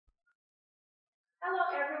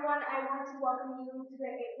everyone. I want to welcome you to the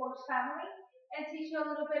It Works family and teach you a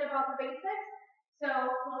little bit about the basics. So,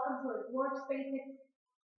 welcome to It Works Basics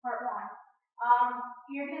Part 1.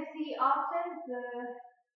 You're going to see often the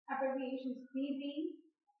abbreviations PV,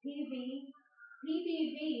 PV,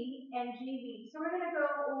 PBV, and GV. So, we're going to go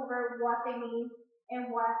over what they mean and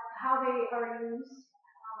how they are used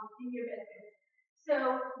in your business.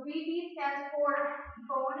 So, VV stands for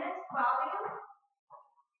bonus volume.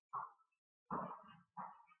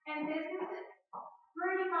 And this is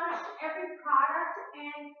pretty much every product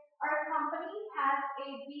in our company has a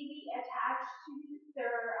BV attached to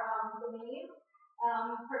their the name.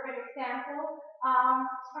 Perfect example,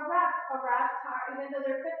 a wrap tire, even though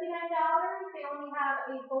they're $59, they only have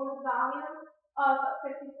a bonus volume of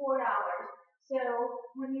 $54. So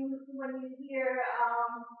when you hear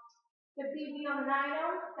the BV on an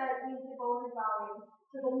item, that means the bonus volume.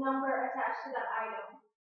 So the number attached to that item.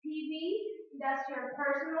 PV, that's your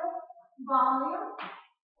personal volume.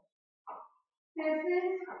 This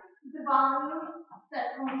is the volume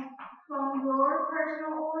that comes from your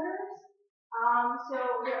personal orders.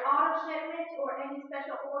 So your auto shipment or any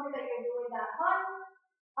special order that you're doing that month.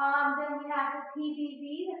 Then we have the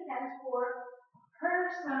PBV, that stands for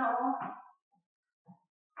personal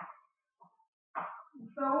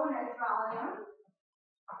bonus volume.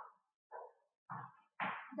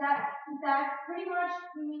 That pretty much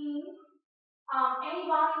means any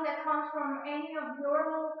volume that comes from any of your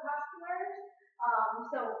little customers.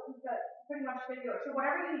 Pretty much for yours. So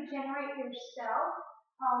whatever you generate yourself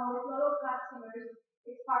with little customers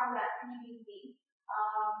is part of that PBV.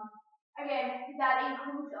 Again, that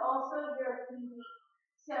includes also your PV.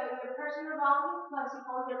 So your personal volume plus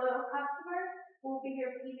all your little customers will be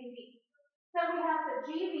your PBV. So we have the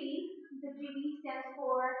GV. The GV stands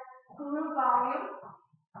for group volume.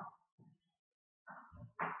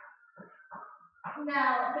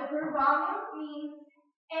 Now, the group volume means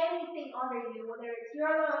anything under you, whether it's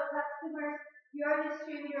your little customers, your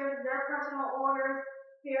distributors, their personal orders,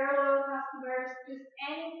 their little customers, just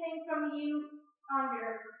anything from you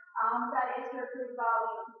under, that is your group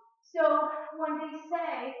volume. So when they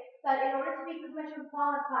say that in order to be commission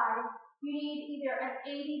qualified, you need either an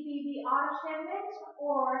 80 BV auto shipment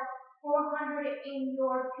or 400 in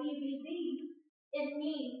your PVV, it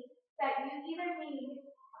means that you either need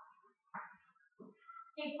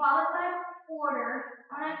a qualified order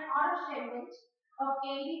on an auto shipment of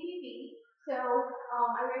 80 BV. So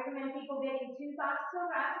I recommend people getting 2 boxes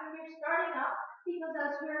of wraps when you're starting up because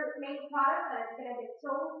that's your main product that is going to get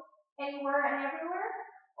sold anywhere and everywhere.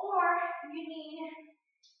 Or you need,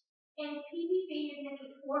 in PVV, you're going to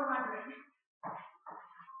need 400.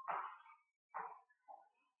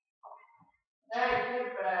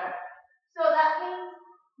 So that means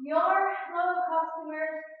your little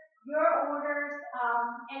customers, your orders,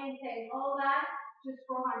 anything, all that, just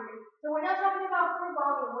 400. So we're not talking about group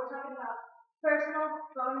volume, we're talking about personal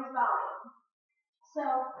bonus volume. So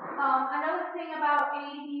another thing about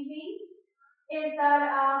ABV is that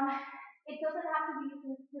it doesn't have to be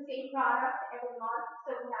the same product every month.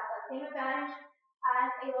 So we have that same advantage as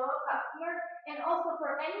a loyal customer. And also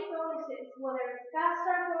for any bonuses, whether it's fast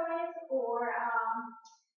start bonus or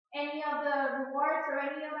any of the rewards or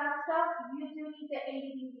any of that stuff, you do need the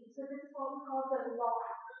ABV. So this is what we call the law.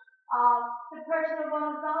 The personal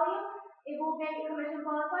bonus volume, it will get you commission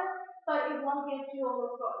qualified, but it won't get you all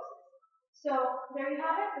those bonuses. So there you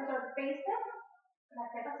have it. Those are basics.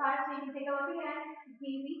 Let's step aside so you can take a look again.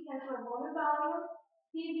 PV stands for bonus volume,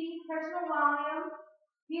 PV personal volume,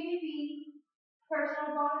 PVV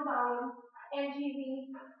personal bonus volume, and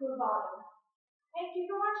GV group volume. Thank you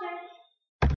for watching.